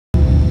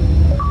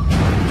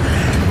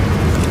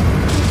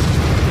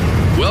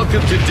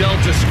Welcome to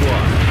Delta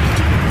Squad.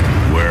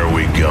 Where are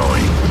we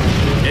going?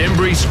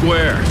 Embry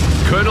Square.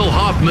 Colonel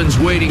Hoffman's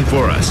waiting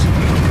for us.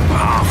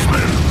 Hoffman.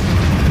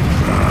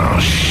 Oh,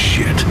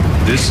 shit.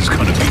 This is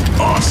gonna be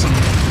awesome.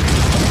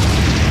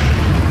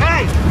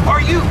 Hey,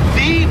 are you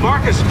the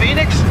Marcus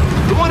Phoenix?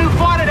 The one who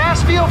fought at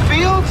Asfield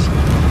Fields?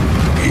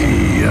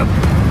 Yep.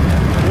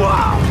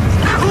 Wow,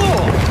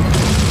 cool!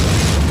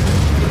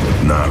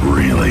 Not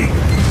really.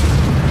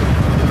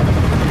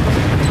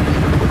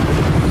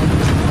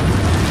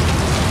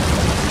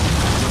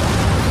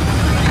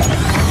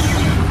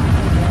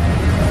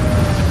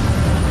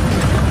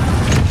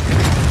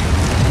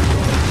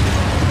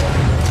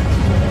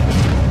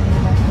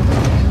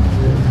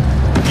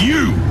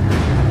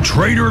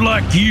 Traitor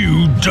like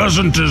you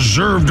doesn't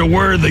deserve to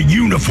wear the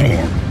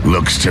uniform.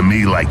 Looks to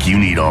me like you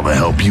need all the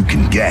help you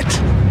can get.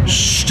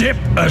 Step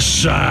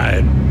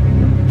aside.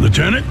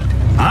 Lieutenant,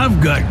 I've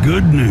got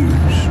good news.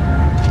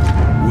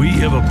 We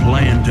have a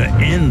plan to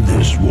end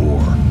this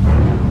war.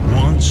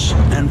 Once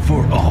and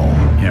for all.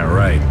 Yeah,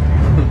 right.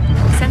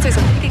 Sensors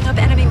are picking up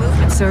enemy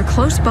movement, sir,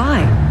 close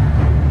by.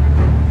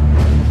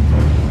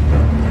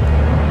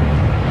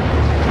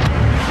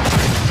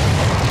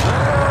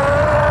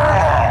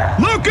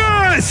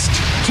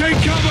 Take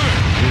cover!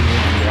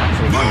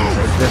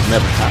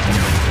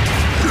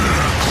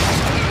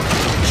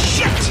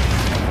 Shit!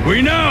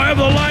 We now have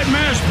the light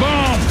mass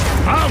bomb.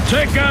 I'll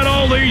take out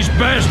all these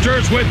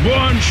bastards with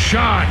one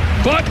shot.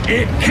 But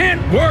it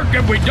can't work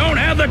if we don't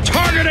have the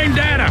targeting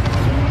data.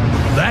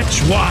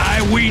 That's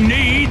why we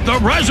need the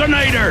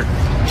resonator.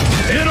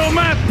 It'll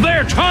map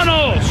their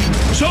tunnels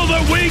so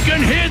that we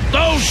can hit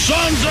those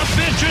sons of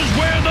bitches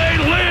where they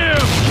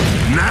live.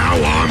 Now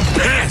I'm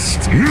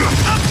pissed.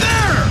 Up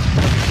there!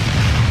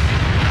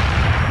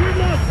 We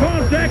lost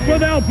contact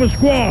with Alpha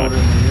Squad.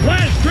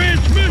 Last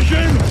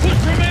transmission was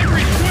from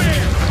Embry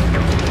Square.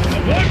 I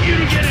want you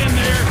to get in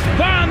there,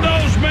 find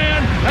those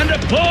men, and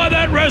deploy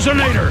that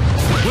resonator.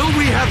 Will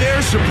we have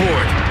air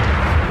support?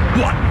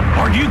 What?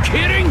 Are you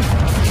kidding?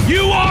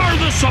 You are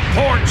the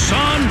support,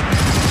 son.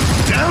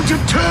 Down to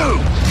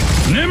 2.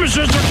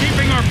 Nemesis are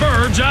keeping our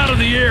birds out of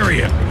the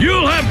area.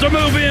 You'll have to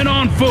move in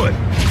on foot.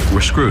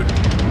 We're screwed.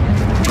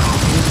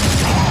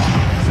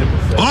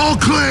 All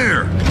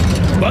clear.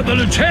 But the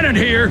lieutenant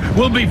here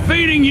will be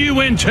feeding you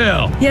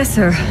intel. Yes,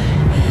 sir.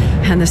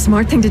 And the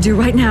smart thing to do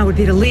right now would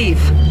be to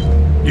leave.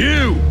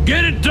 You,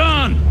 get it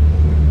done!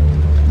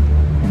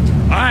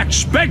 I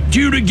expect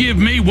you to give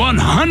me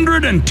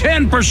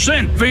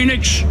 110%,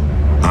 Phoenix.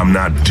 I'm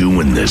not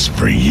doing this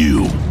for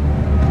you.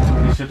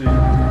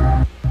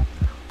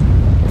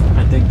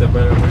 I think the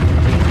better way to do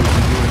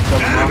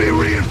is Enemy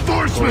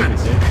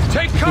reinforcements!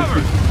 Take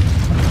cover!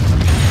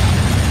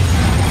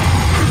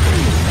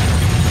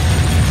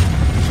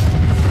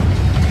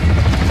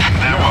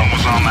 That one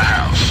was on the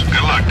house.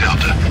 Good luck,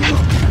 Delta.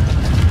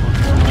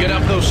 Get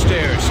up those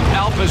stairs.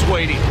 Alpha's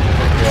waiting.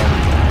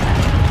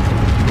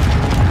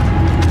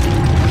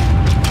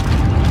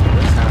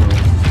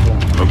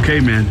 Okay,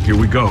 man, here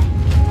we go.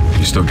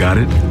 You still got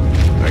it?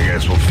 I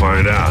guess we'll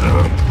find out,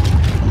 huh?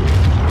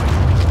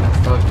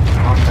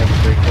 I'll take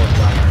a big clip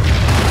down there.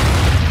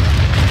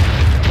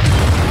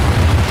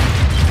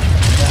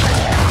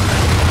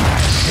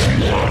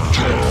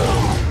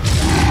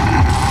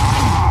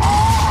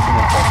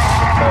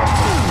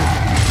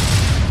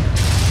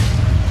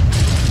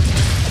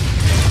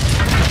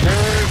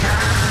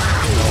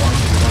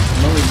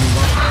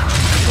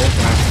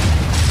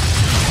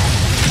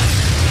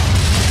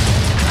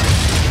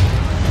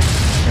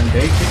 Can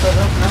they keep it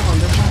up now on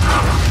this one?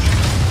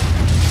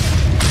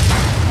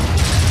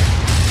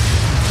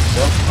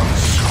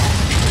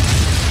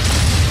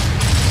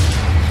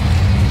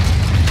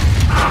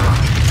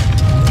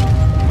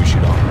 We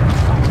should all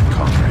run with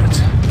comrades.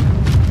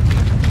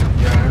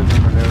 Yeah, I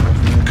remember there was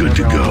Good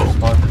to go.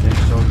 Spot that they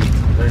showed you.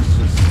 There's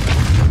just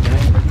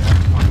okay, but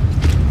that's fine.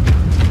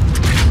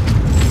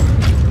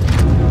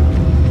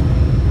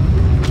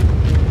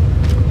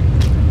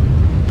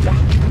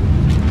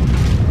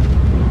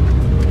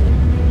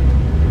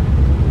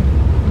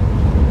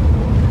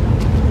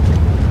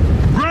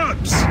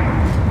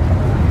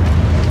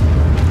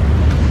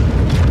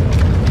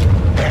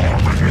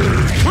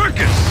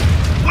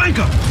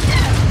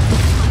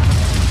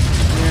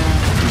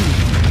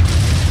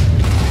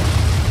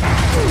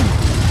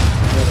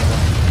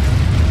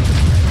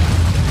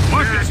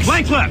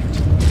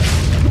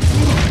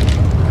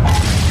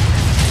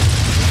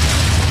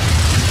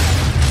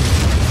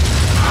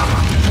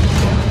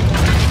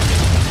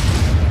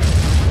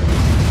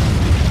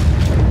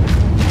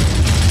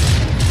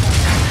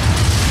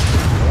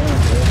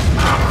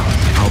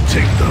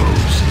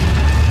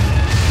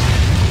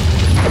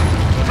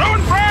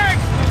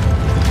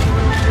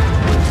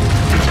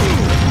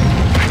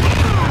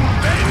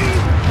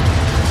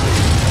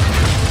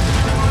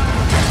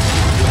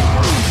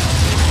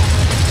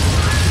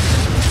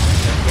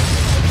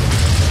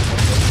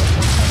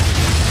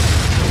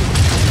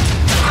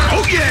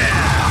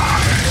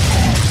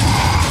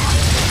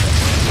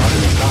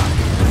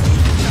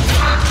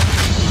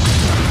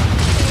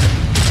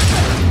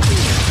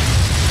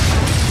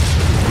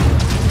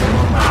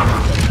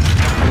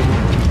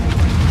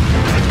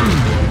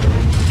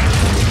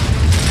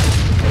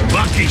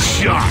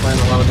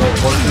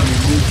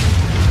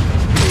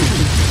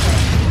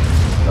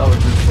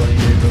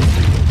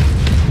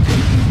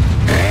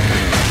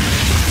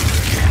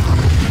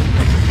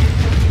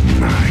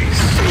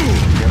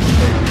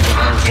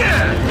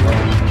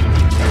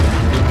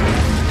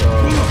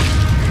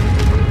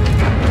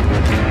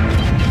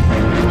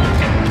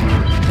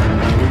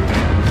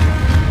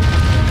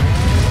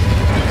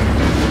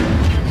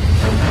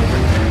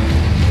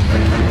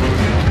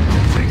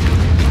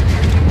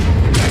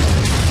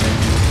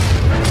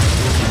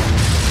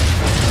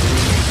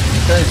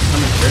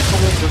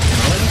 Get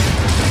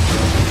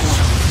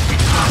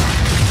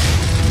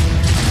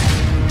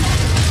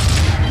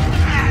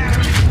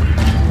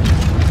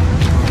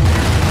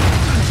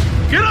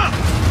up!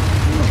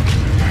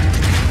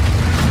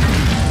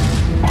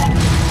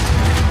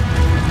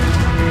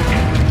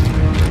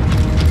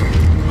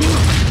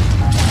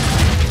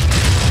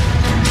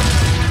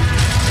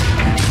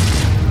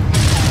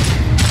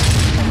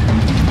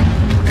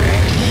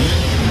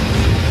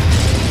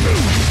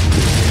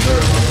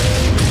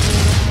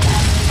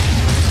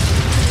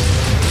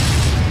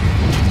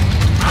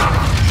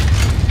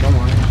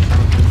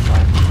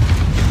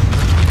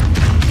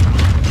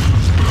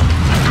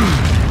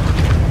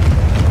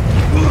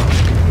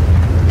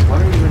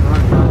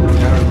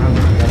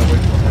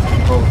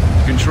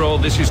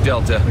 This is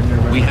Delta.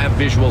 We have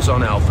visuals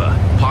on Alpha.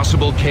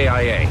 Possible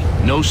KIA.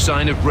 No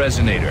sign of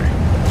resonator.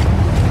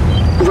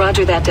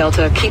 Roger that,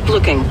 Delta. Keep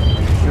looking.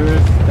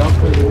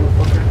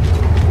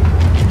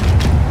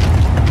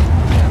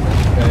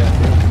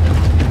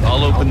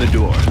 I'll open the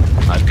door.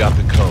 I've got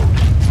the code.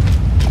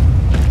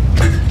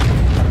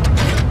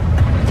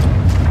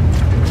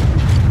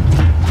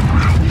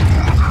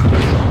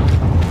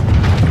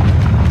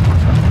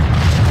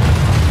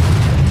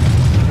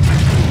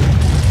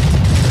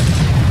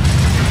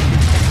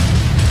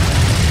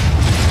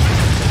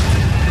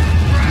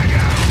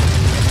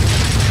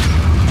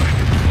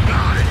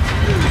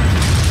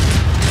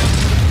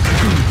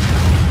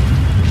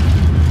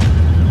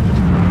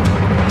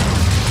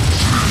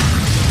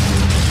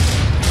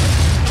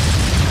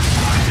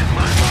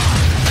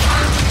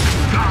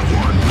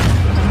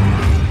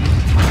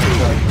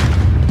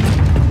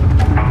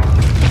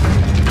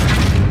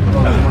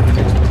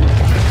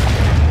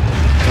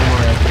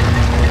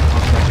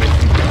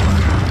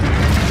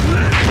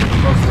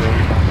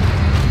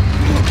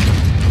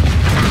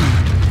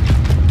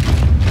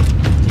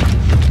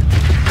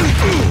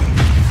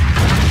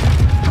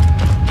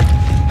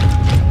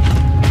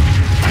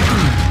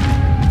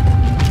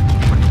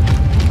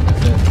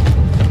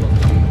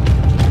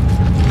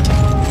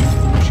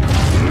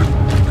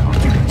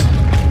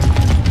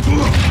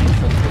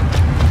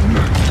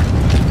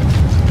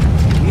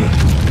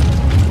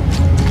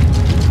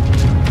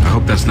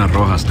 That's not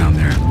Rojas down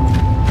there.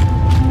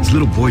 His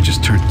little boy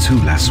just turned 2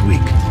 last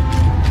week.